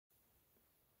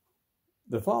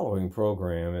The following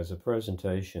program is a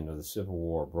presentation of the Civil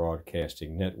War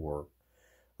Broadcasting Network,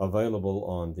 available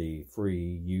on the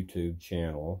free YouTube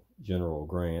channel General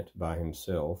Grant by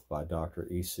Himself by Dr.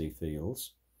 E.C.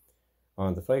 Fields,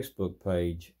 on the Facebook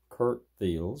page Kurt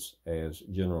Fields as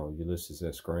General Ulysses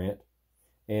S. Grant,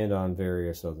 and on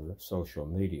various other social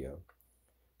media.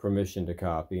 Permission to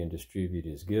copy and distribute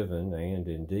is given and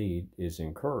indeed is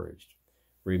encouraged.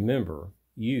 Remember,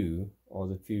 you are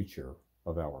the future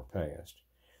of our past.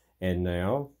 And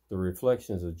now, the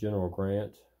reflections of General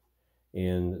Grant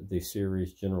in the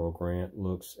series General Grant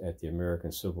Looks at the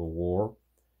American Civil War.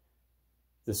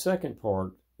 The second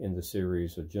part in the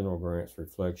series of General Grant's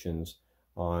reflections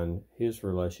on his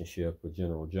relationship with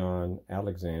General John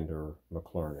Alexander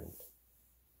McClernand.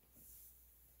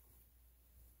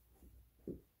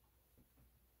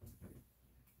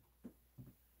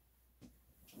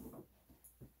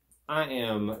 I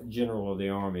am General of the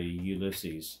Army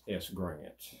Ulysses S.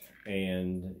 Grant,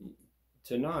 and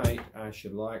tonight I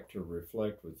should like to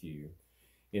reflect with you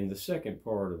in the second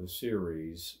part of a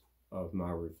series of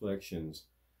my reflections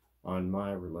on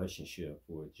my relationship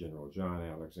with General John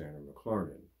Alexander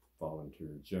McClernand,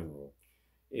 volunteer general.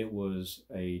 It was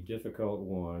a difficult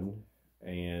one,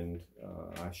 and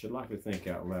I should like to think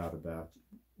out loud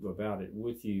about it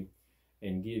with you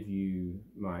and give you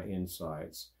my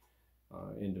insights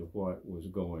into what was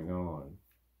going on.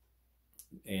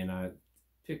 And I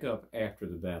pick up after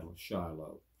the Battle of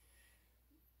Shiloh.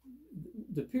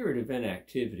 The period of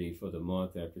inactivity for the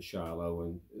month after Shiloh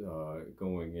and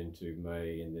going into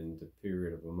May, and then the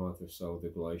period of a month or so, the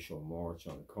glacial march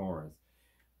on Corinth,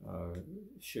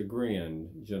 chagrined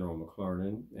General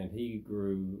McClernand, and he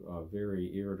grew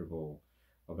very irritable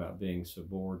about being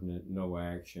subordinate, no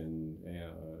action,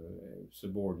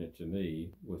 subordinate to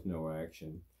me with no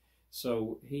action.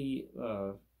 So he,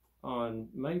 on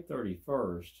May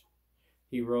 31st,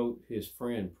 he wrote his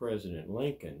friend President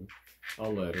Lincoln a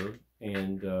letter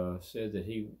and said that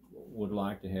he would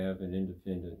like to have an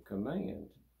independent command.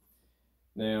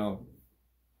 Now,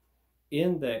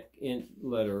 in that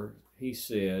letter, he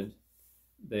said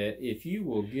that if you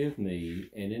will give me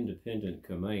an independent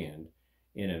command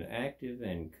in an active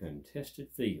and contested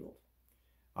field,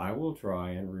 I will try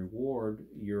and reward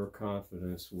your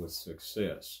confidence with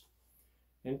success.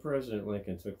 And President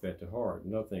Lincoln took that to heart.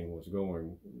 Nothing was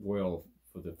going well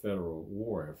for the federal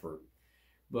war effort.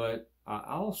 But I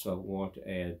also want to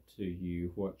add to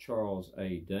you what Charles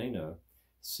A. Dana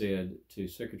said to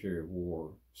Secretary of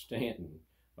War Stanton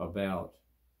about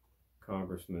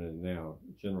Congressman and now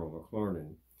General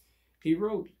McClernand. He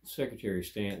wrote Secretary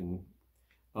Stanton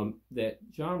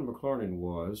that John McClernand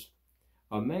was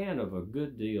a man of a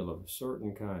good deal of a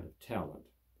certain kind of talent,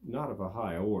 not of a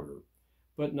high order,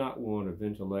 but not one of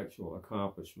intellectual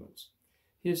accomplishments.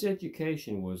 His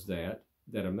education was that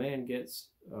a man gets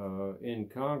in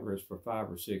Congress for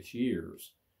 5 or 6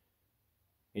 years.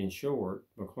 In short,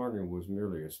 McClernand was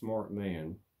merely a smart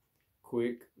man,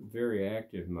 quick, very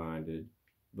active-minded,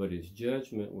 but his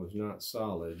judgment was not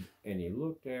solid, and he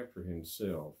looked after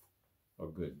himself a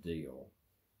good deal.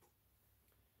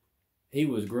 He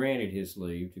was granted his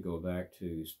leave to go back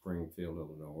to Springfield,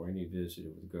 Illinois, and he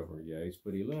visited with Governor Yates,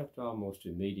 but he left almost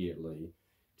immediately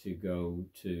to go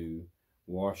to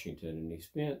Washington, and he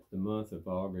spent the month of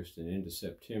August and into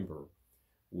September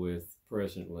with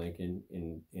President Lincoln.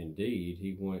 Indeed,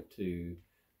 he went to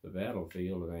the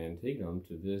battlefield of Antietam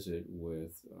to visit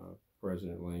with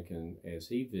President Lincoln as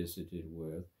he visited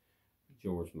with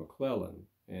George McClellan,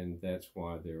 and that's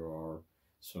why there are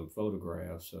some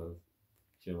photographs of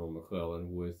General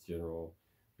McClellan with General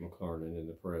McClernand and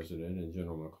the President, and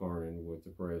General McClernand with the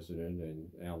President and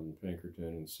Allen Pinkerton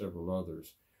and several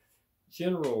others.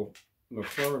 General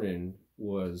McClernand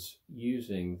was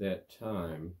using that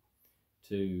time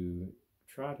to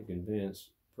try to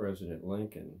convince President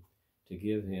Lincoln to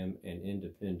give him an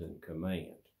independent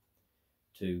command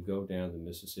to go down the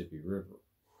Mississippi River.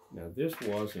 Now, this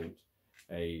wasn't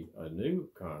a new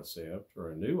concept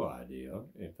or a new idea.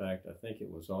 In fact, I think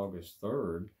it was August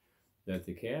 3rd that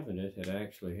the cabinet had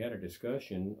actually had a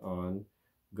discussion on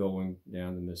going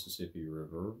down the Mississippi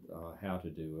River, how to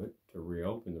do it, to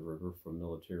reopen the river for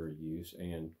military use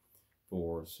and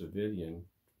for civilian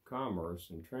commerce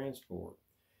and transport.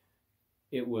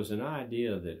 It was an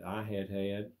idea that I had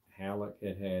had, Halleck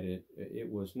had had it.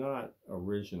 It was not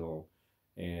original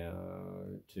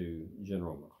to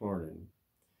General McClernand.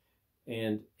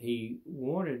 And he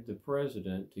wanted the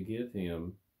president to give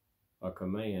him a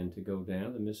command to go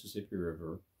down the Mississippi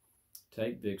River,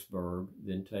 take Vicksburg,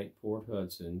 then take Port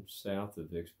Hudson south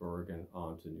of Vicksburg and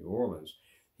on to New Orleans.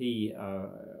 He,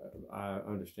 I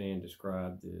understand,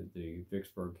 described the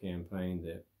Vicksburg campaign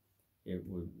that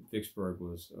Vicksburg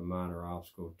was a minor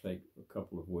obstacle, take a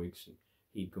couple of weeks, and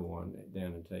he'd go on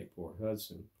down and take Port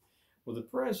Hudson. Well, the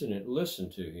president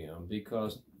listened to him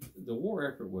because the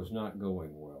war effort was not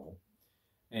going well,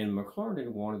 and McClernand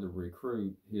wanted to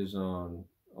recruit his own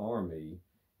army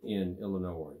in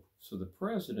Illinois. So the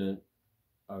president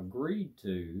agreed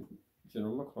to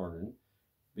General McClernand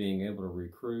being able to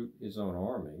recruit his own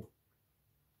army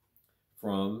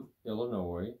from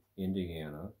Illinois,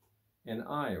 Indiana, and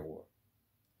Iowa.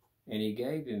 And he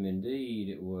gave him, indeed,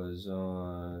 it was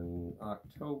on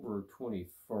October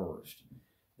 21st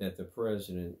that the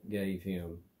president gave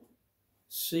him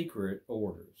secret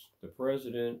orders. The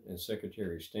president and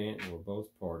Secretary Stanton were both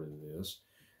part of this.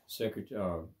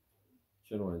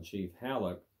 General-in-Chief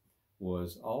Halleck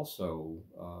was also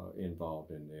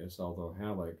involved in this, although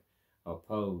Halleck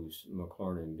opposed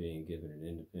McClernand being given an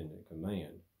independent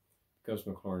command because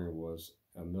McClernand was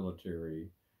a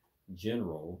military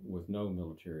general with no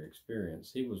military experience.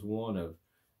 He was one of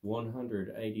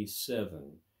 187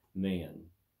 men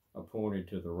appointed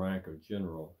to the rank of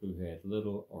general who had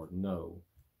little or no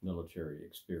military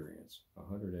experience.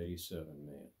 187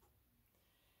 men.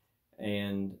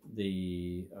 And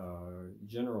the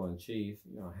general-in-chief,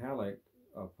 Halleck,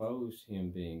 opposed him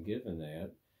being given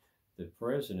that. The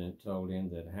president told him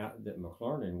that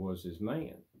McClernand was his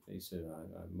man. He said,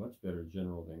 I'm a much better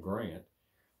general than Grant,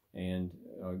 and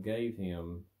gave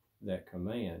him that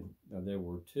command. Now, there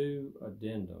were two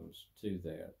addendums to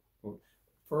that. Well,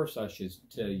 first, I should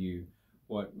tell you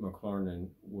what McClernand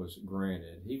was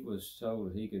granted. He was told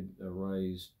that he could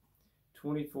raise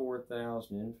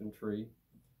 24,000 infantry,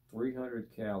 300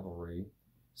 cavalry,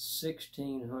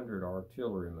 1,600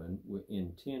 artillerymen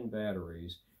in 10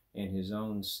 batteries, and his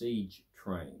own siege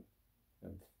train.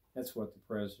 And that's what the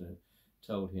president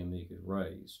told him he could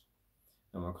raise.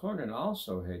 Now, McClernand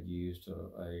also had used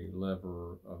a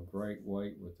lever of great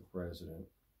weight with the president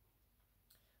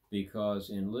because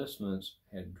enlistments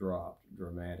had dropped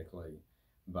dramatically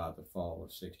by the fall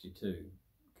of '62.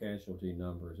 Casualty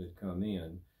numbers had come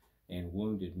in, and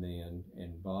wounded men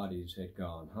and bodies had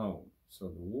gone home. So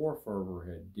the war fervor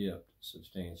had dipped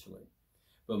substantially.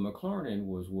 But McClernand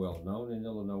was well known in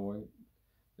Illinois.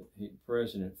 The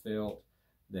president felt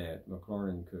that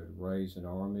McClernand could raise an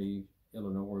army.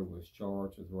 Illinois was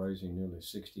charged with raising nearly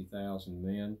 60,000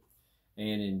 men,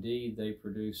 and indeed they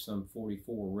produced some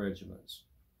 44 regiments.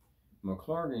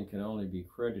 McClernand can only be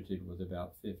credited with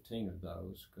about 15 of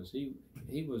those because he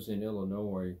was in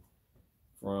Illinois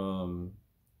from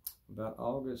about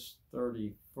August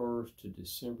 31st to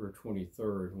December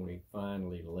 23rd when he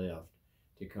finally left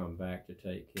to come back to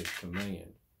take his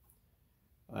command.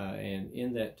 And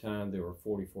in that time there were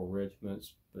 44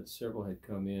 regiments, but several had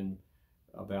come in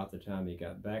about the time he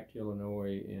got back to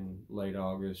Illinois in late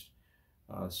August.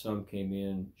 Some came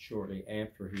in shortly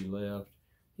after he left.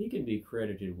 He can be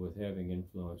credited with having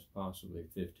influenced possibly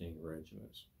 15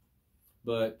 regiments.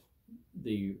 But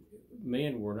the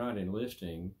men were not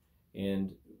enlisting,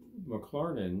 and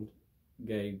McClernand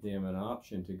gave them an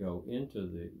option to go into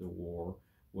the war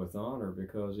with honor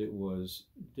because it was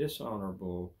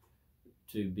dishonorable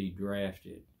to be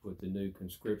drafted with the new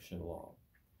conscription law.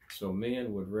 So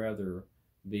men would rather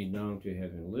be known to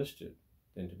have enlisted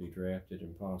than to be drafted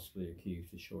and possibly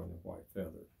accused of showing the white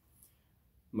feather.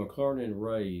 McClernand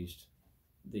raised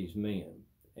these men,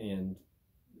 and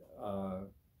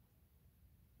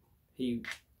he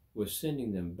was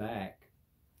sending them back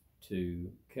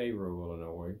to Cairo,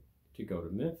 Illinois, to go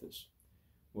to Memphis.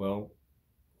 Well,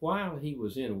 while he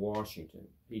was in Washington,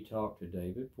 he talked to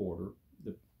David Porter.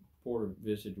 Porter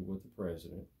visited with the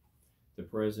president. The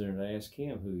president asked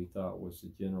him who he thought was the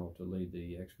general to lead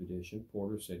the expedition.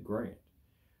 Porter said Grant.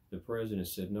 The president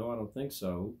said, no, I don't think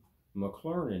so.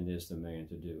 McClernand is the man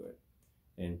to do it.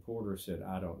 And Porter said,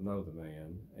 I don't know the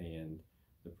man. And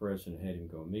the president had him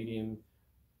go meet him.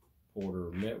 Porter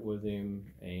met with him,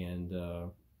 and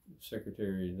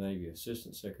Secretary of the Navy,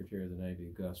 Assistant Secretary of the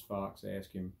Navy, Gus Fox,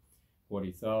 asked him what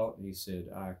he thought. He said,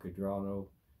 I could draw no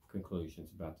conclusions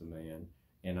about the man,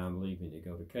 and I'm leaving to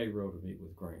go to Cairo to meet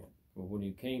with Grant. Well, when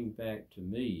he came back to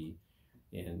me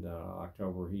in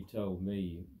October, he told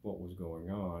me what was going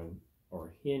on,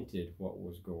 or hinted what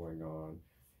was going on,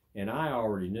 and I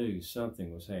already knew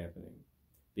something was happening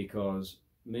because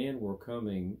men were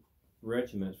coming,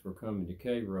 regiments were coming to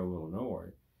Cairo,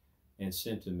 Illinois, and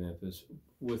sent to Memphis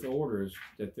with orders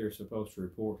that they're supposed to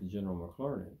report to General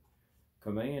McClernand.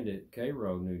 Command at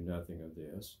Cairo knew nothing of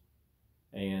this,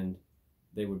 and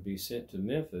they would be sent to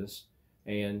Memphis,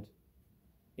 and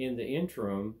in the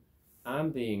interim,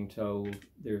 I'm being told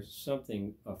there's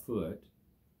something afoot.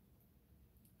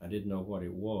 I didn't know what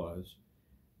it was,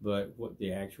 but what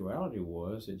the actuality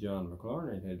was that John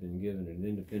McClernand had been given an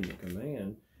independent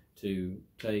command to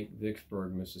take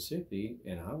Vicksburg, Mississippi,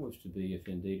 and I was to be, if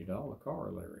indeed at all, a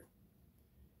corollary.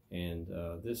 And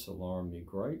this alarmed me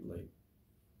greatly.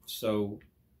 So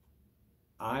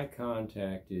I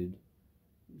contacted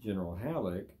General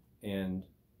Halleck, and,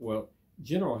 well,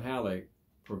 General Halleck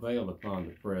prevailed upon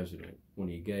the president when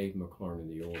he gave McClernand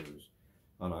the orders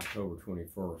on October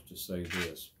 21st to say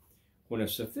this: when a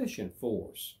sufficient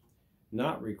force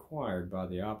not required by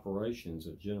the operations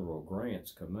of General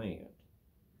Grant's command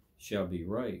shall be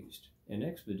raised, an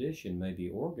expedition may be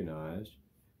organized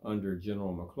under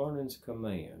General McClernand's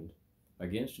command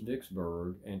against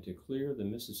Vicksburg and to clear the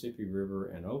Mississippi River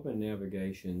and open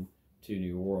navigation to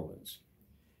New Orleans.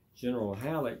 General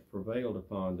Halleck prevailed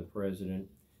upon the President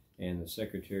and the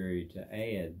Secretary to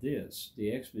add this: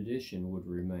 the expedition would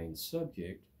remain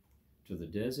subject to the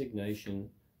designation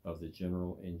of the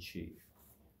General-in-Chief.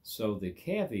 So the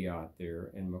caveat there,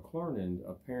 and McClernand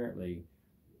apparently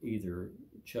either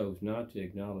chose not to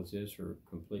acknowledge this or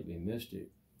completely missed it,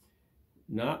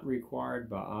 not required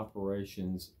by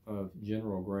operations of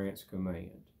General Grant's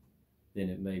command, then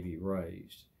it may be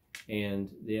raised, and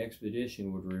the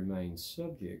expedition would remain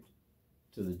subject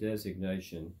to the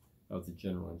designation of the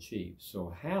General-in-Chief.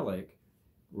 So Halleck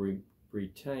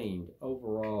retained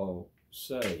overall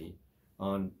say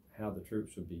on how the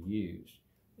troops would be used,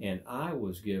 and I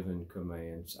was given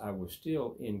commands. I was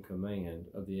still in command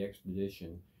of the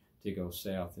expedition to go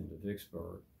south into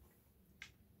Vicksburg.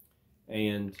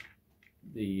 And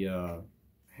the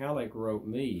Halleck wrote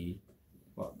me,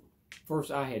 well,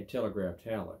 first I had telegraphed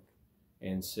Halleck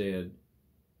and said,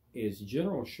 is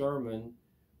General Sherman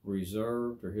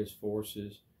reserved, or his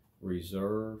forces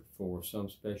reserved for some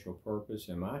special purpose?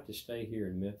 Am I to stay here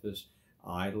in Memphis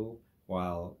idle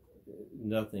while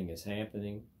nothing is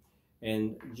happening?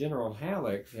 And General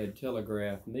Halleck had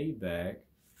telegraphed me back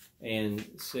and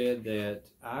said that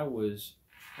I was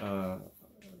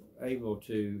able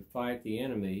to fight the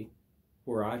enemy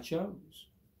where I chose.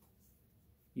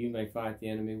 You may fight the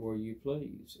enemy where you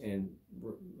please, and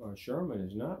Sherman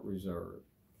is not reserved.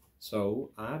 So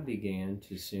I began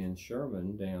to send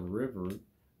Sherman downriver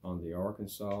on the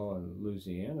Arkansas and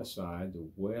Louisiana side, the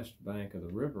west bank of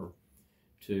the river,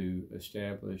 to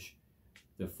establish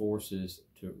the forces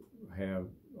to have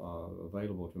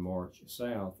available to march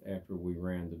south after we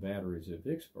ran the batteries at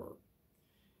Vicksburg.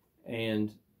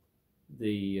 And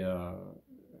the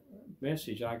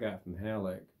message I got from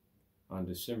Halleck on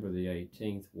December the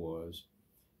 18th was,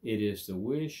 it is the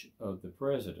wish of the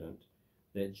President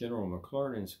that General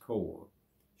McClernand's corps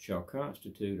shall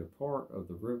constitute a part of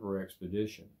the river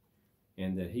expedition,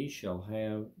 and that he shall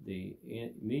have the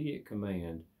immediate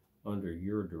command under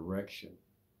your direction.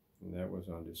 And that was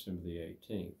on December the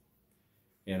 18th.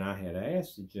 And I had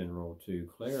asked the general to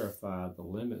clarify the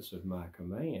limits of my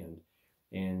command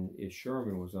and if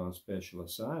Sherman was on special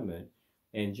assignment.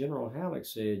 And General Halleck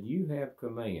said, you have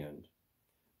command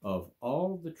of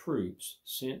all the troops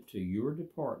sent to your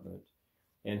department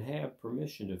and have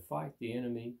permission to fight the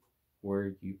enemy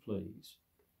where you please.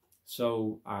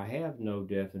 So I have no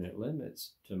definite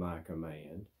limits to my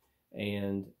command,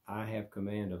 and I have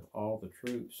command of all the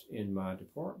troops in my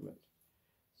department.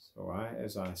 So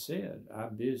as I said, I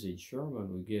busied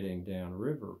Sherman with getting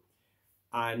downriver.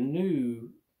 I knew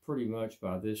pretty much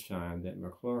by this time that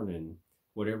McClernand,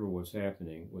 whatever was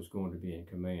happening, was going to be in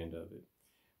command of it.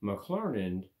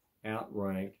 McClernand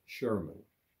outranked Sherman,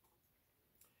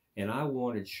 and I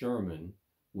wanted Sherman,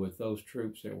 with those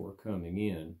troops that were coming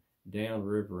in,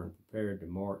 downriver and prepared to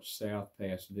march south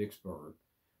past Vicksburg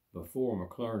before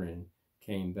McClernand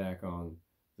came back on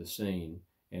the scene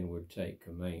and would take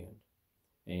command.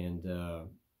 And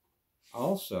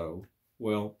also,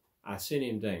 well, I sent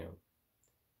him down.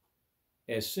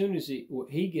 As soon as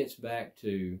he gets back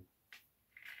to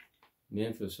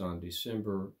Memphis on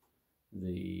December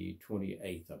the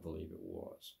 28th, I believe it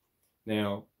was.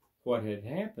 Now, what had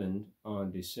happened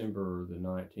on December the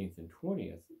 19th and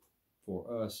 20th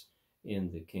for us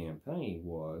in the campaign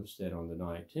was that on the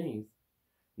 19th,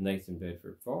 Nathan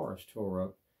Bedford Forrest tore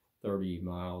up 30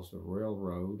 miles of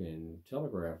railroad and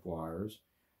telegraph wires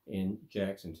in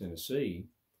Jackson, Tennessee.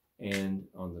 And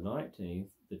on the 19th,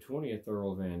 the 20th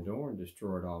Earl Van Dorn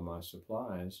destroyed all my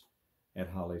supplies at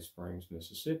Holly Springs,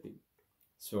 Mississippi.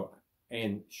 So,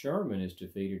 and Sherman is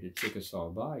defeated at Chickasaw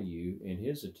Bayou in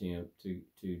his attempt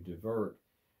to divert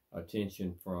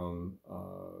attention from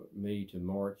me to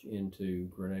march into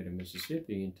Grenada,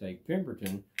 Mississippi and take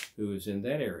Pemberton, who is in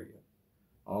that area.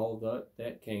 All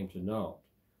that came to naught.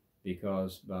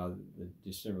 because by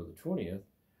December the 20th,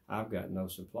 I've got no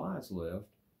supplies left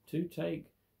to take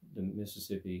the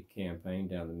Mississippi campaign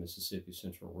down the Mississippi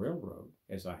Central Railroad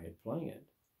as I had planned.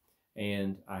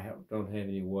 And I don't have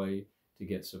any way to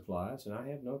get supplies, and I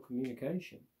have no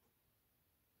communication.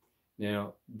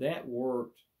 Now, that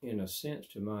worked in a sense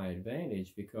to my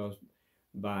advantage, because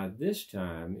by this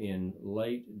time in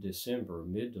late December,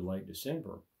 mid to late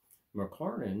December,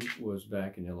 McClernand was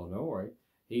back in Illinois.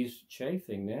 He's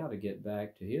chafing now to get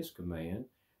back to his command.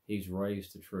 He's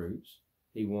raised the troops.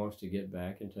 He wants to get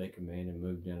back and take command and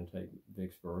move down and take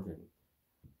Vicksburg and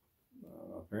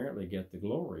apparently get the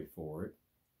glory for it.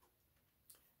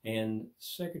 And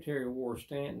Secretary of War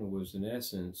Stanton was in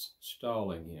essence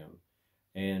stalling him.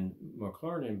 And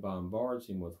McClernand bombards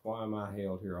him with, why am I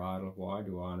held here idle? Why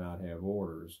do I not have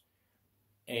orders?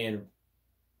 And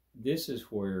this is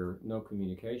where no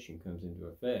communication comes into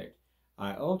effect.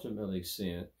 I ultimately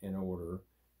sent an order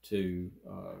to,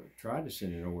 tried to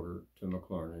send an order to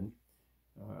McClernand.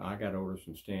 I got orders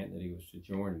from Stanton that he was to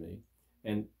join me.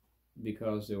 And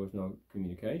because there was no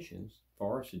communications,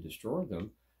 Forrest had destroyed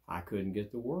them, I couldn't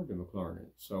get the word to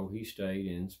McClernand. So he stayed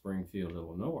in Springfield,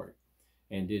 Illinois.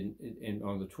 And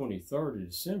on the 23rd of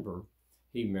December,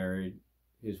 he married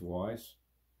his wife's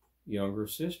younger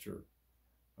sister.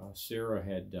 Sarah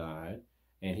had died,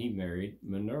 and he married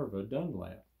Minerva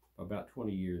Dunlap, about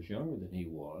 20 years younger than he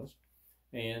was,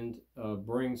 and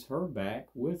brings her back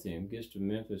with him, gets to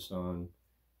Memphis on,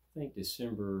 I think,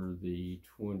 December the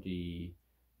 29th.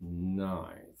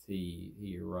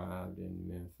 He arrived in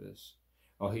Memphis.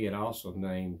 Oh, he had also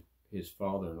named his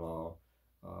father-in-law,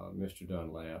 Mr.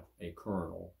 Dunlap, a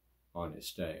colonel on his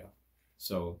staff.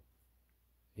 So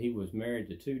he was married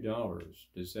to two daughters.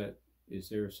 Is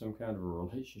there some kind of a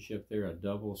relationship there, a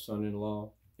double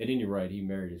son-in-law? At any rate, he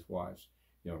married his wife's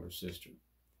younger sister.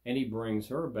 And he brings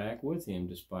her back with him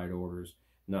despite orders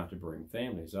not to bring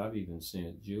families. I've even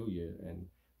sent Julia and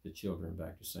the children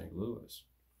back to St. Louis.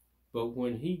 But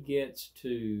when he gets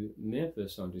to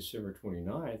Memphis on December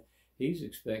 29th, he's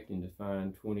expecting to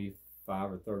find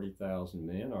 25 or 30,000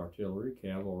 men, artillery,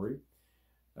 cavalry,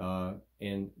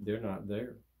 and they're not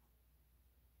there.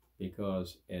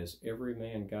 Because as every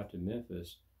man got to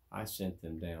Memphis, I sent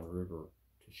them downriver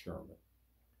to Sherman,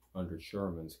 under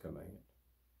Sherman's command.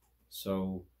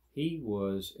 So he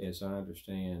was, as I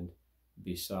understand,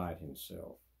 beside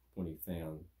himself when he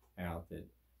found out that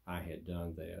I had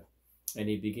done that. And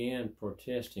he began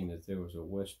protesting that there was a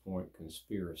West Point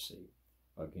conspiracy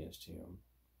against him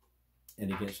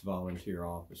and against volunteer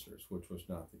officers, which was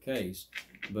not the case,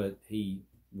 but he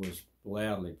was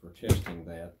loudly protesting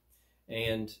that.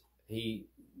 And he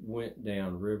went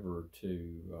downriver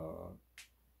to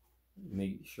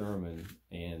meet Sherman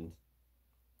and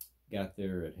got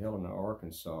there at Helena,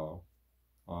 Arkansas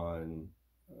on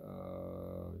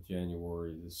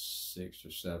January the 6th or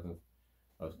 7th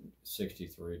of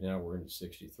 63. Now we're into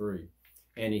 63.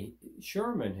 And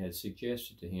Sherman had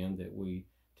suggested to him that we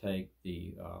take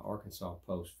the Arkansas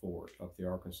Post Fort up the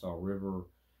Arkansas River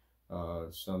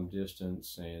some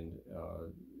distance and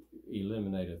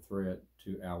eliminate a threat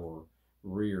to our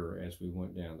rear as we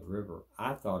went down the river.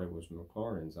 I thought it was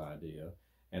McClernand's idea,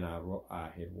 and I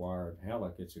had wired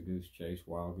Halleck, it's a goose chase,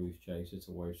 wild goose chase, it's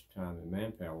a waste of time and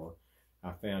manpower.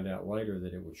 I found out later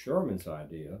that it was Sherman's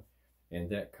idea, and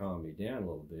that calmed me down a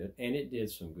little bit, and it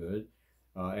did some good.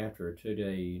 After a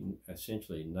two-day,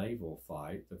 essentially naval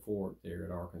fight, the fort there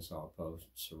at Arkansas Post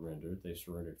surrendered. They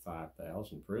surrendered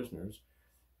 5,000 prisoners.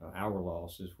 Our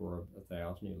losses were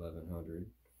 1,000, 1,100.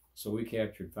 So we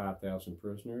captured 5,000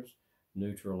 prisoners,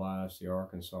 neutralized the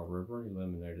Arkansas River, and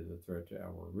eliminated the threat to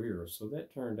our rear. So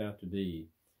that turned out to be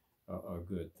a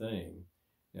good thing.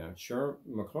 Now,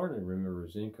 McClernand, remember,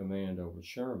 is in command over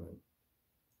Sherman.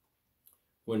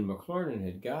 When McClernand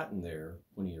had gotten there,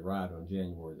 when he arrived on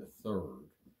January the 3rd,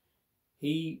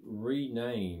 he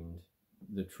renamed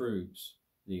the troops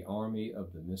the Army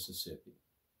of the Mississippi.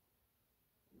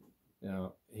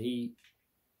 Now, he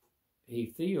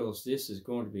feels this is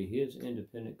going to be his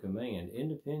independent command,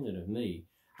 independent of me.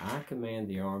 I command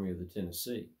the Army of the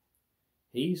Tennessee.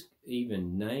 He's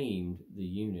even named the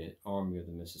unit Army of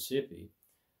the Mississippi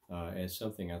as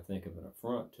something I think of an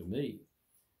affront to me.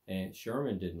 And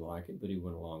Sherman didn't like it, but he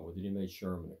went along with it. He made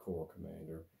Sherman a corps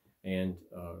commander. And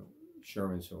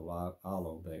Sherman said, well,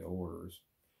 I'll obey orders.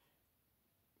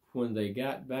 When they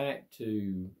got back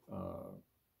to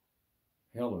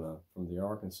Helena from the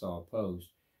Arkansas Post,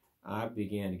 I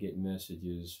began to get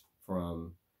messages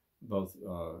from both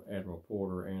Admiral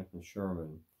Porter and from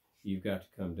Sherman. You've got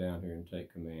to come down here and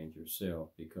take command yourself,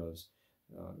 because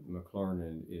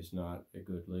McClernand is not a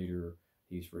good leader.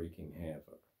 He's wreaking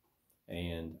havoc.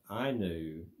 And I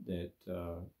knew that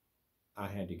I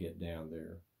had to get down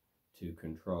there to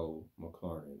control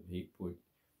McClernand. He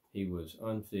was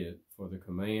unfit for the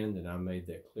command, and I made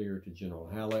that clear to General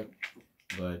Halleck.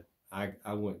 But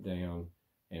I went down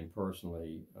and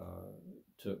personally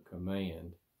took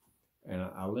command. And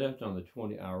I left on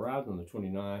I arrived on the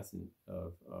 29th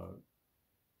of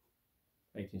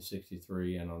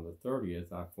 1863, and on the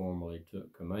 30th, I formally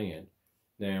took command.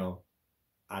 Now,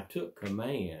 I took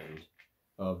command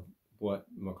of what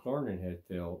McClernand had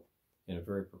felt in a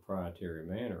very proprietary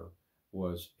manner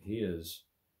was his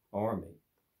army,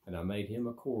 and I made him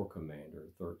a corps commander,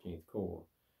 13th Corps.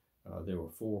 There were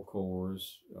 4 corps.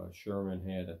 Sherman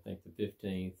had, I think, the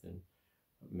 15th, and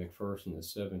McPherson the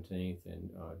 17th,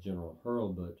 and General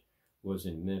Hurlbut was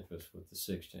in Memphis with the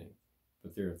 16th.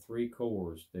 But there are 3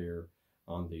 corps there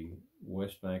on the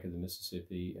west bank of the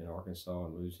Mississippi in Arkansas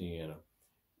and Louisiana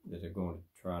that are going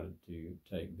to try to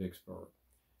take Vicksburg.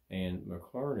 And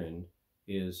McClernand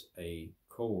is a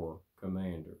corps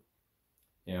commander.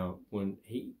 Now, when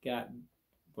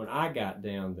I got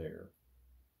down there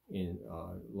in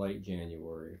late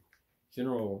January,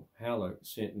 General Halleck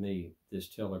sent me this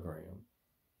telegram.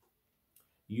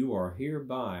 You are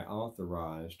hereby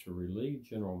authorized to relieve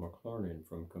General McClernand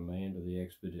from command of the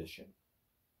expedition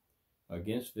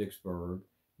against Vicksburg,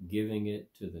 giving it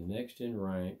to the next in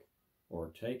rank or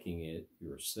taking it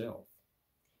yourself.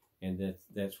 And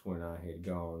that's when I had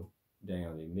gone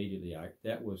down immediately.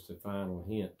 That was the final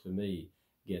hint to me,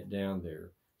 get down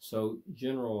there. So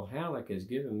General Halleck has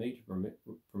given me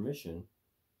permission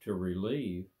to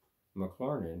relieve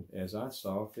McClernand as I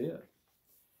saw fit.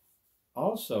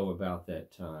 Also about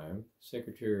that time,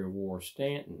 Secretary of War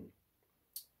Stanton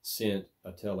sent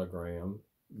a telegram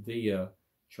via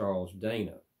Charles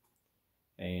Dana.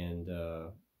 And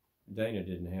Dana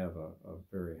didn't have a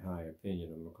very high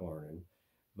opinion of McClernand,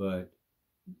 but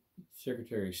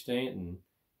Secretary Stanton,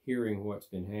 hearing what's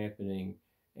been happening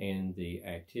and the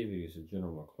activities of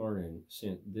General McClernand,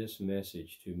 sent this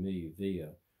message to me via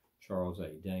Charles A.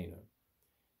 Dana.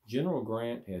 General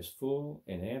Grant has full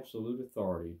and absolute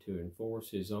authority to enforce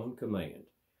his own command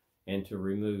and to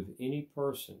remove any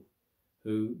person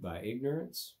who, by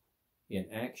ignorance,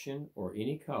 inaction, or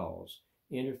any cause,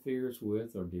 interferes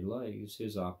with or delays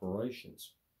his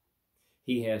operations.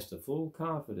 He has the full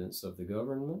confidence of the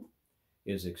government,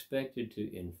 is expected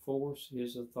to enforce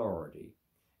his authority,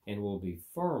 and will be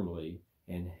firmly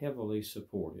and heavily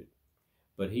supported.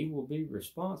 But he will be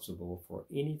responsible for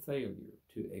any failure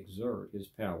to exert his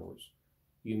powers.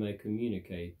 You may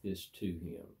communicate this to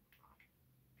him.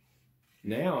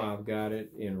 Now I've got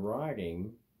it in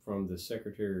writing from the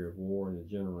Secretary of War and the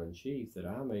General-in-Chief that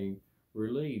I may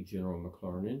relieve General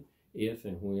McClernand if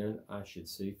and when I should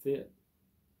see fit.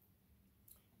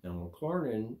 Now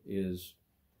McClernand is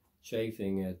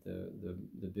chafing at the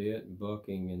bit,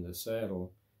 bucking in the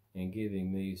saddle, and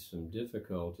giving me some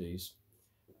difficulties.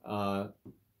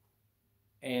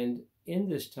 And in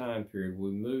this time period,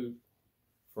 we moved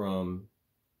from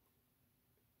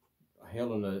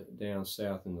Helena down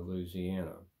south into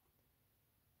Louisiana.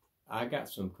 I got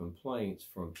some complaints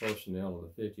from personnel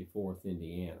of the 54th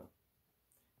Indiana,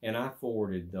 and I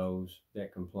forwarded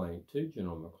that complaint to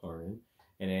General McClernand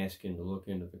and asked him to look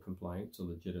into the complaints, the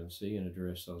legitimacy, and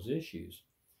address those issues.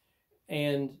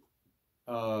 And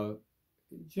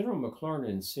General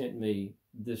McClernand sent me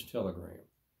this telegram.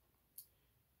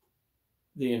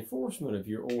 The enforcement of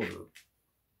your order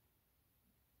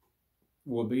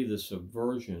will be the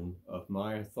subversion of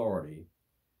my authority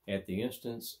at the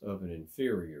instance of an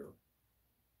inferior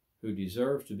who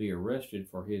deserves to be arrested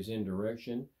for his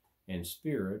indirection and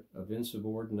spirit of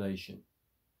insubordination.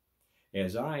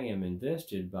 As I am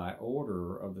invested by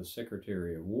order of the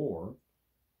Secretary of War,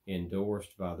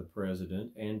 endorsed by the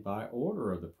President and by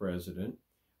order of the President,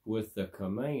 with the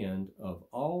command of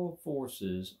all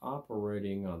forces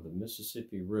operating on the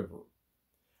Mississippi River,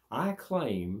 I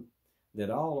claim that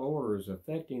all orders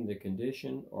affecting the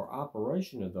condition or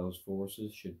operation of those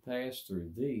forces should pass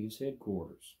through these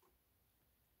headquarters.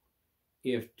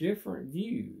 If different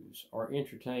views are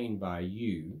entertained by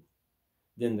you,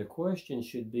 then the question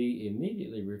should be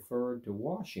immediately referred to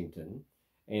Washington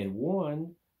and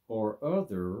one or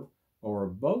other or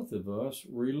both of us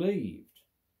relieved.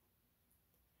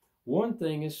 One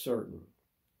thing is certain,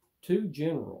 2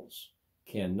 generals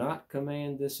cannot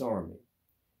command this army,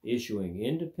 issuing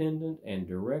independent and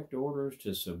direct orders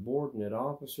to subordinate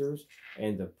officers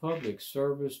and the public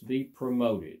service be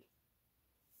promoted.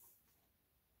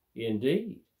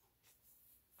 Indeed,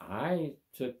 I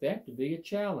took that to be a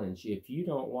challenge. If you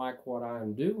don't like what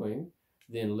I'm doing,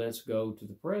 then let's go to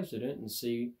the President and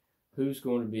see who's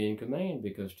going to be in command,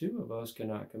 because two of us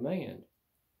cannot command.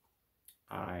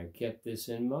 I kept this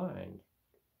in mind.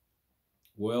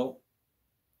 Well,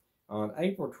 on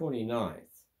April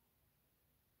 29th,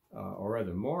 or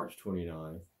rather March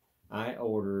 29th, I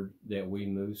ordered that we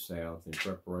move south in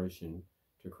preparation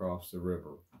to cross the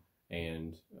river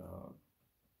and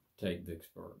take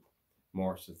Vicksburg.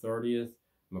 March the 30th,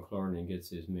 McClernand gets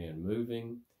his men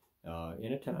moving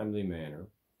in a timely manner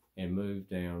and moved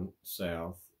down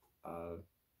south,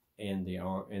 and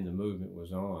the movement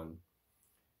was on.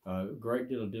 Great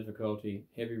deal of difficulty,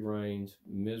 heavy rains,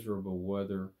 miserable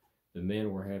weather. The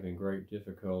men were having great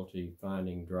difficulty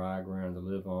finding dry ground to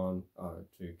live on,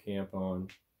 to camp on.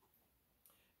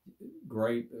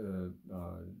 Great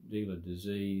deal of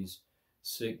disease,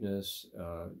 sickness.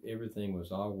 Everything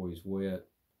was always wet,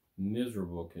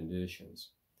 miserable conditions.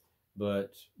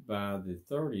 But by the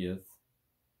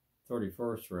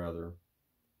 31st rather,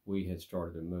 we had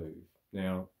started to move.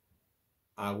 Now,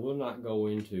 I will not go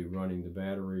into running the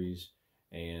batteries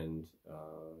and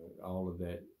all of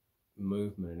that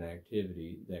movement and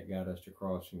activity that got us to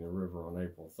crossing the river on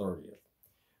April 30th.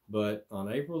 But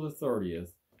on April the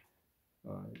 30th,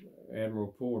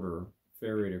 Admiral Porter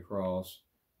ferried across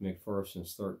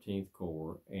McPherson's 13th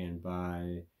Corps, and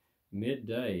by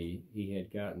midday he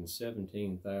had gotten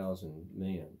 17,000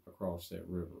 men across that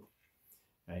river.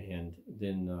 And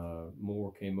then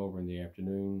more came over in the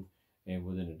afternoon, and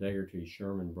within a day or two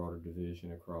Sherman brought a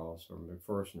division across, or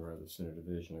McPherson rather sent a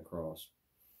division across.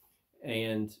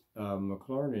 And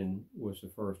McClernand was the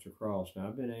first to cross. Now,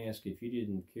 I've been asked, if you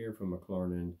didn't care for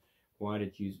McClernand, why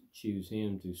did you choose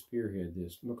him to spearhead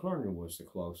this? McClernand was the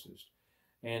closest.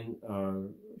 And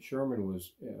Sherman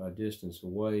was a distance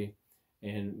away,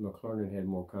 and McClernand had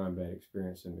more combat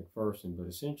experience than McPherson, but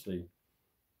essentially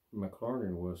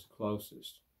McClernand was the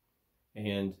closest.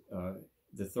 And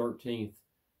the 13th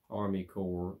Army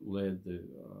Corps led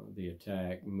the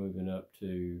attack, moving up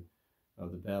to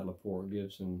the Battle of Port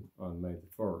Gibson on May the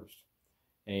 1st.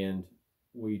 And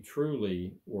we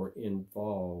truly were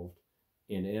involved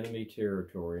in enemy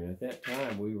territory. And at that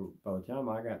time, by the time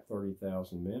I got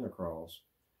 30,000 men across,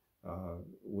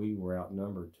 we were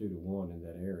outnumbered 2-1 in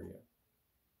that area.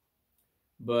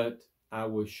 But I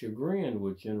was chagrined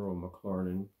with General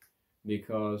McClernand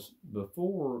because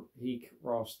before he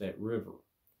crossed that river,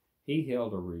 he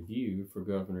held a review for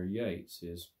Governor Yates,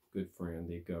 his good friend,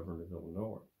 the governor of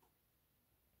Illinois.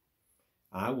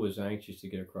 I was anxious to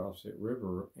get across that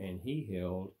river, and he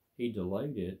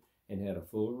delayed it and had a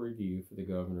full review for the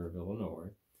governor of Illinois.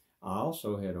 I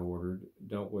also had ordered,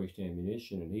 don't waste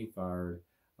ammunition, and he fired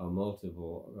a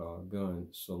multiple gun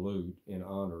salute in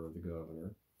honor of the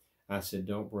governor. I said,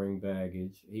 don't bring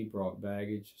baggage. He brought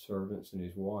baggage, servants, and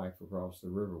his wife across the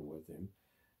river with him.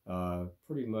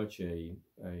 Pretty much a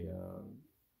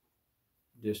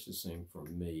distancing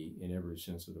from me in every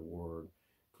sense of the word,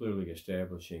 clearly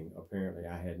establishing apparently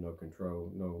I had no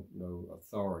control, no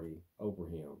authority over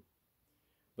him.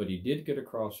 But he did get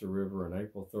across the river on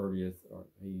April 30th.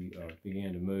 He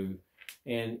began to move,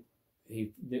 and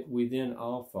we then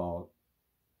all fought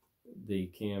the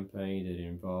campaign that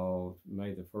involved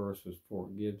May the 1st was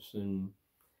Port Gibson,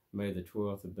 May the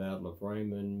 12th the Battle of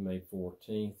Raymond, May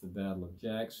 14th the Battle of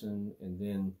Jackson, and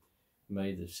then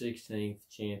May the 16th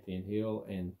Champion Hill.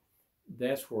 And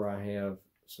that's where I have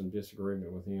some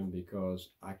disagreement with him, because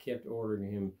I kept ordering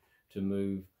him to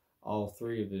move all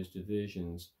three of his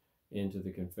divisions into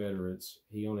the Confederates.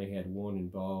 He only had one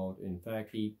involved. In fact,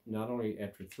 he not only,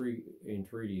 after 3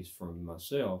 entreaties from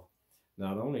myself,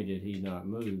 not only did he not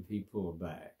move, he pulled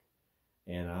back.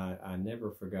 And I never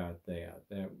forgot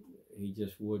that he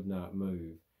just would not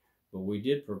move. But we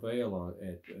did prevail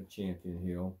at Champion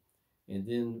Hill. And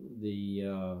then the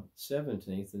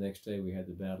 17th, the next day, we had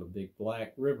the Battle of Big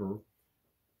Black River.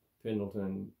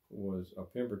 Pemberton was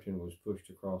pushed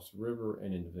across the river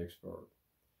and into Vicksburg.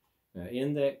 Now,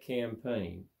 in that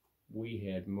campaign, we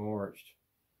had marched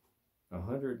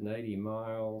 180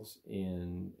 miles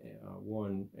in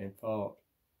fought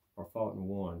and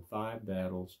won 5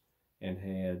 battles, and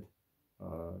had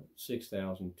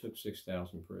 6,000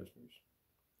 prisoners.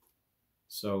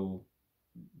 So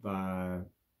by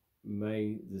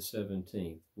May the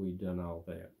 17th, we'd done all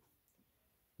that.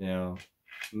 Now,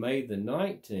 May the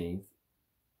 19th,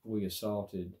 we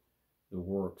assaulted the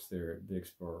works there at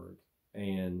Vicksburg,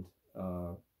 and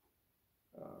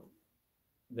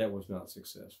that was not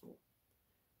successful.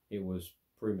 It was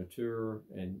premature,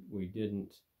 and we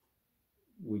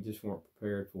just weren't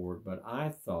prepared for it. But I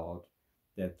thought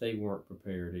that they weren't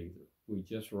prepared either. We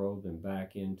just rolled them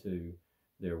back into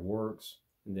their works,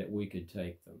 and that we could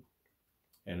take them.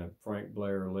 and Frank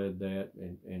Blair led that,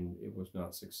 and it was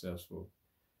not successful.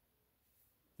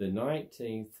 The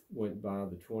 19th went by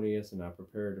the 20th, and I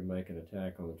prepared to make an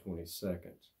attack on the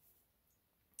 22nd.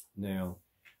 Now,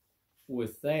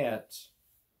 with that,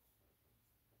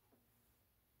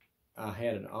 I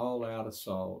had an all-out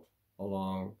assault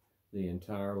along the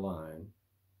entire line,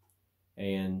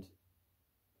 and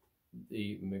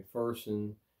the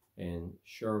McPherson and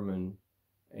Sherman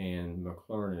and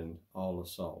McClernand all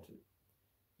assaulted.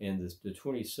 And the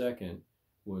 22nd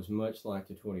was much like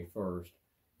the 21st.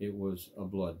 It was a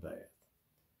bloodbath.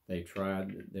 They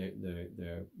tried,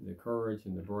 the courage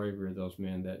and the bravery of those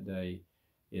men that day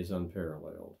is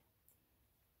unparalleled.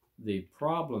 The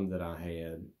problem that I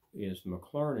had is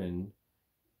McClernand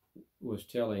was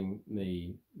telling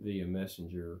me via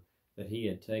messenger that he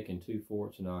had taken 2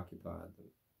 forts and occupied them.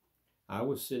 I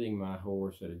was sitting my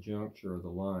horse at a juncture of the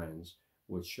lines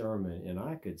with Sherman, and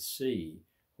I could see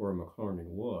where McClernand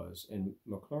was, and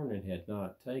McClernand had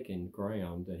not taken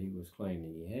ground that he was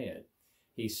claiming he had.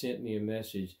 He sent me a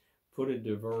message, put a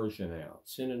diversion out,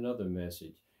 sent another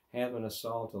message, have an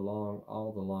assault along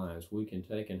all the lines. We can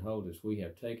take and hold us. We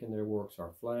have taken their works.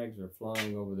 Our flags are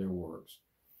flying over their works.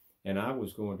 And I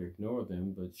was going to ignore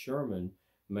them, but Sherman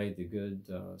made the good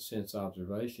sense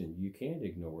observation. You can't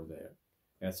ignore that.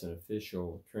 That's an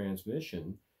official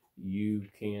transmission. You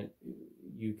can't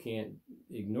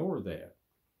ignore that.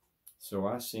 So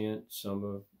I sent some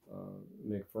of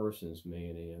McPherson's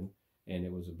men in, and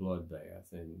it was a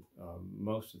bloodbath. And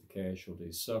most of the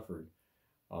casualties suffered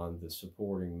on the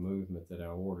supporting movement that I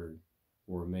ordered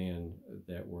were men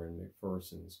that were in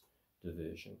McPherson's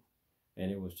division.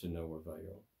 And it was to no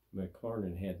avail.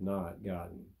 McClernand had not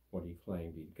gotten what he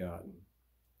claimed he'd gotten.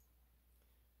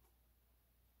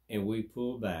 And we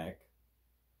pulled back,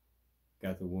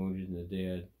 got the wounded and the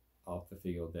dead off the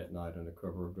field that night under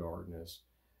cover of darkness,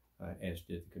 as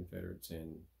did the Confederates,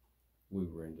 and we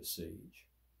were into siege.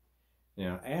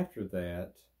 Now, after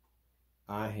that,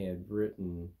 I had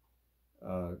written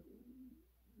a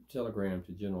telegram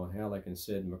to General Halleck and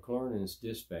said McClernand's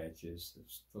dispatches,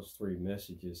 those 3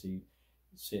 messages, he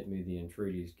sent me the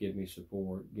entreaties, give me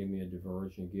support, give me a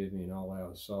diversion, give me an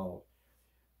all-out assault,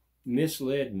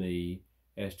 misled me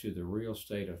as to the real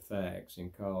state of facts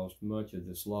and caused much of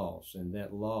this loss. And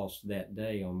that loss that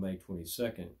day on May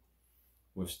 22nd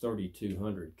was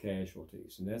 3,200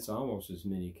 casualties. And that's almost as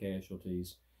many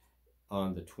casualties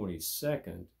on the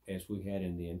 22nd as we had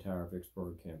in the entire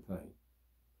Vicksburg campaign.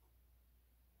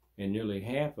 And nearly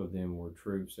half of them were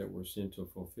troops that were sent to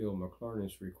fulfill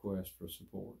McClernand's request for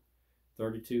support.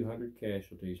 3,200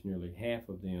 casualties, nearly half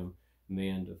of them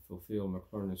men to fulfill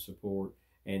McClernand's support,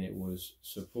 and it was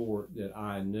support that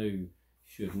I knew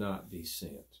should not be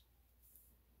sent.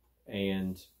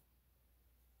 And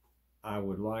I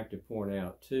would like to point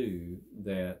out, too,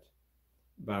 that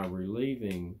by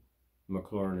relieving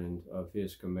McClernand of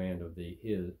his command of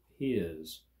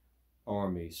his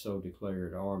army, so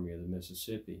declared Army of the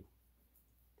Mississippi,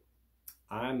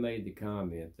 I made the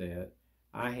comment that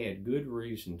I had good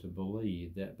reason to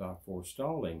believe that by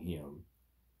forestalling him,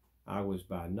 I was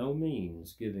by no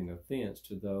means giving offense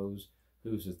to those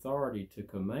whose authority to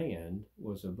command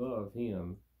was above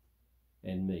him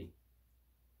and me.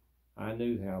 I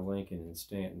knew how Lincoln and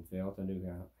Stanton felt. I knew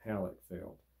how Halleck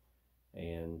felt.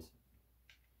 And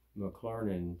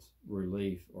McClernand's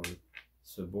relief or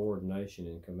subordination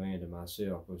in command of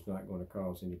myself was not going to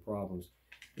cause any problems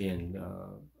in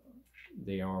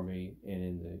the Army and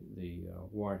in the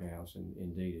White House, and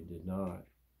indeed it did not.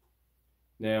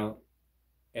 Now,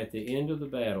 at the end of the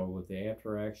battle with the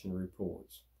after-action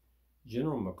reports,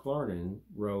 General McClernand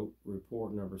wrote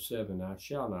report number 7. I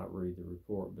shall not read the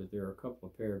report, but there are a couple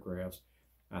of paragraphs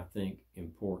I think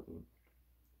important.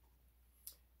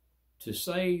 To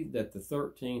say that the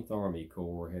 13th Army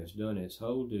Corps has done its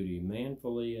whole duty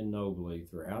manfully and nobly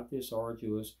throughout this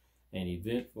arduous and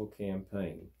eventful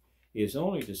campaign is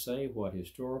only to say what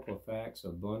historical facts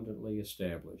abundantly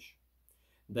establish.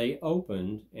 They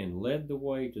opened and led the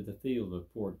way to the field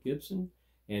of Port Gibson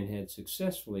and had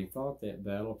successfully fought that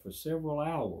battle for several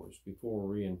hours before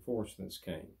reinforcements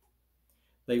came.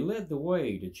 They led the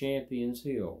way to Champion's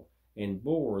Hill and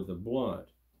bore the brunt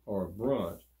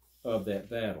of that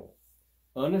battle.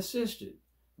 Unassisted,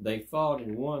 they fought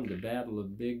and won the Battle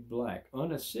of Big Black.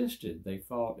 Unassisted, they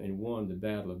fought and won the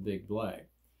Battle of Big Black.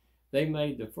 They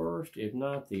made the first, if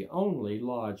not the only,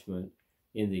 lodgment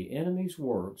in the enemy's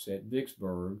works at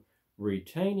Vicksburg,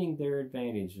 retaining their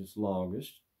advantages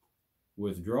longest,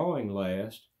 withdrawing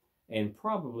last, and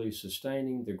probably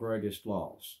sustaining the greatest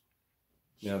loss.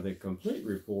 Now, the complete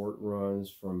report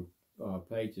runs from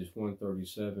pages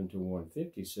 137 to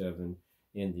 157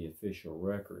 in the official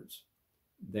records.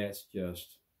 That's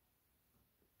just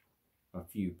a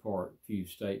few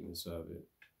statements of it.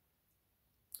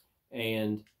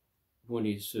 And when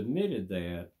he submitted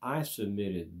that, I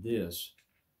submitted this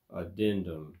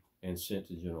addendum and sent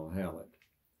to General Halleck.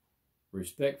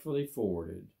 Respectfully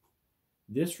forwarded,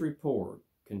 this report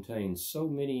contains so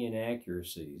many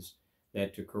inaccuracies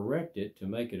that to correct it, to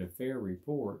make it a fair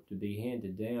report, to be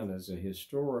handed down as a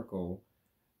historical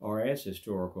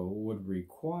would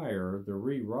require the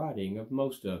rewriting of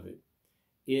most of it.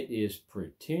 It is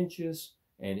pretentious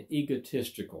and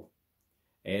egotistical,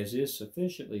 as is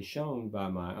sufficiently shown by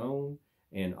my own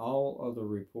and all other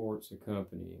reports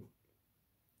accompanying.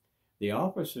 The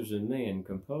officers and men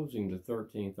composing the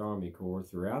 13th Army Corps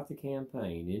throughout the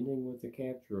campaign, ending with the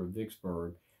capture of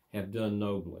Vicksburg, have done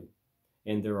nobly,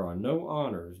 and there are no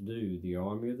honors due the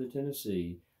Army of the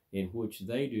Tennessee in which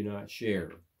they do not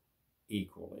share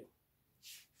equally.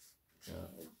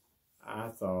 I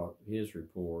thought his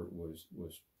report was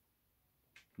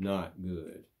not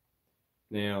good.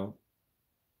 Now,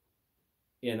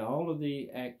 in all of the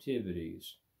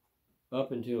activities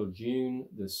up until June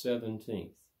the 17th,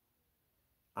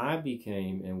 I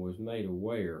became and was made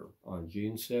aware on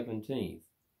June 17th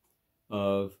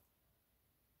of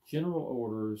General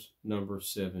Orders number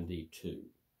 72.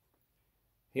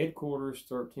 Headquarters,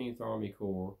 13th Army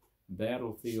Corps,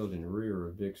 battlefield in rear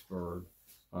of Vicksburg,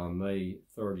 May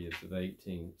 30th of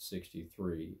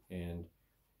 1863. And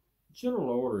General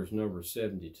Orders number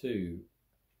 72,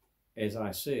 as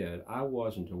I said, I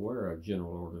wasn't aware of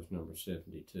General Orders number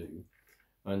 72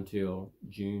 until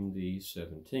June the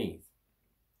 17th.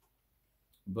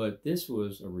 But this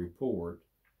was a report,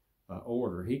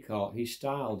 order. He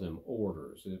styled them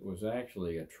orders. It was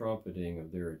actually a trumpeting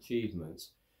of their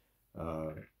achievements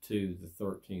to the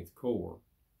 13th Corps.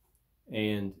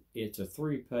 And it's a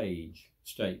 3-page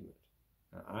statement.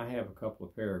 I have a couple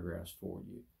of paragraphs for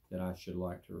you that I should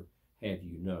like to have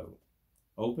you know.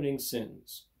 Opening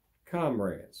sentence.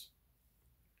 Comrades,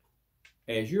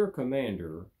 as your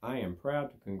commander, I am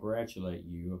proud to congratulate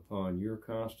you upon your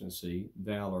constancy,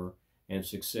 valor, and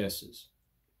successes.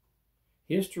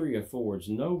 History affords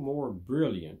no more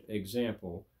brilliant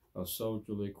example of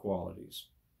soldierly qualities.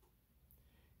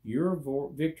 Your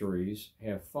victories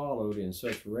have followed in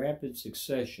such rapid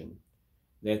succession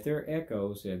that their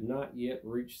echoes have not yet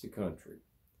reached the country.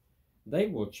 They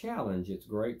will challenge its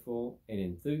grateful and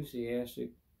enthusiastic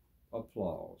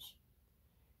applause.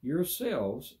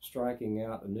 Yourselves striking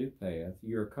out a new path,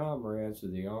 your comrades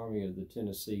of the Army of the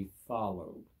Tennessee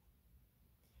followed,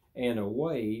 and a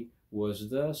way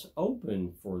was thus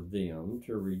opened for them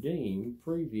to redeem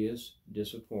previous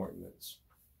disappointments.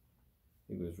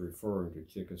 He was referring to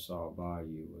Chickasaw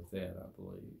Bayou with that, I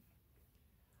believe.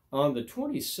 On the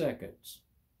 22nd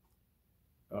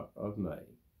of May,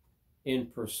 in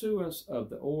pursuance of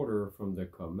the order from the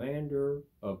commander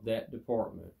of that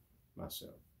department,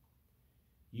 myself,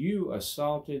 you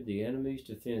assaulted the enemy's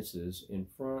defenses in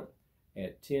front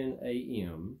at 10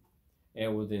 a.m.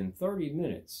 and within 30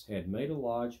 minutes had made a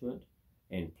lodgment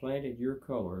and planted your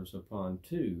colors upon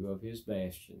 2 of his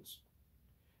bastions.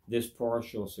 This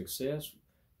partial success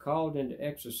called into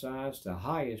exercise the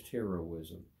highest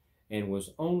heroism and was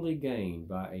only gained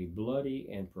by a bloody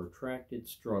and protracted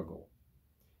struggle.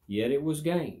 Yet it was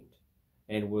gained,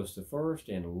 and was the first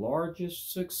and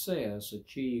largest success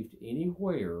achieved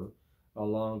anywhere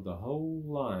along the whole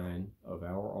line of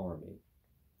our army.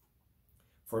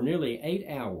 For nearly 8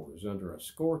 hours under a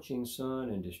scorching sun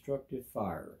and destructive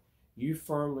fire, you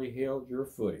firmly held your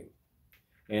footing,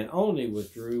 and only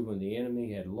withdrew when the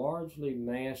enemy had largely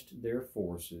massed their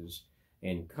forces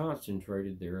and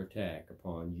concentrated their attack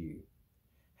upon you.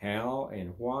 How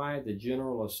and why the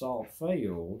general assault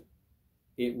failed,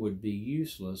 it would be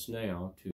useless now to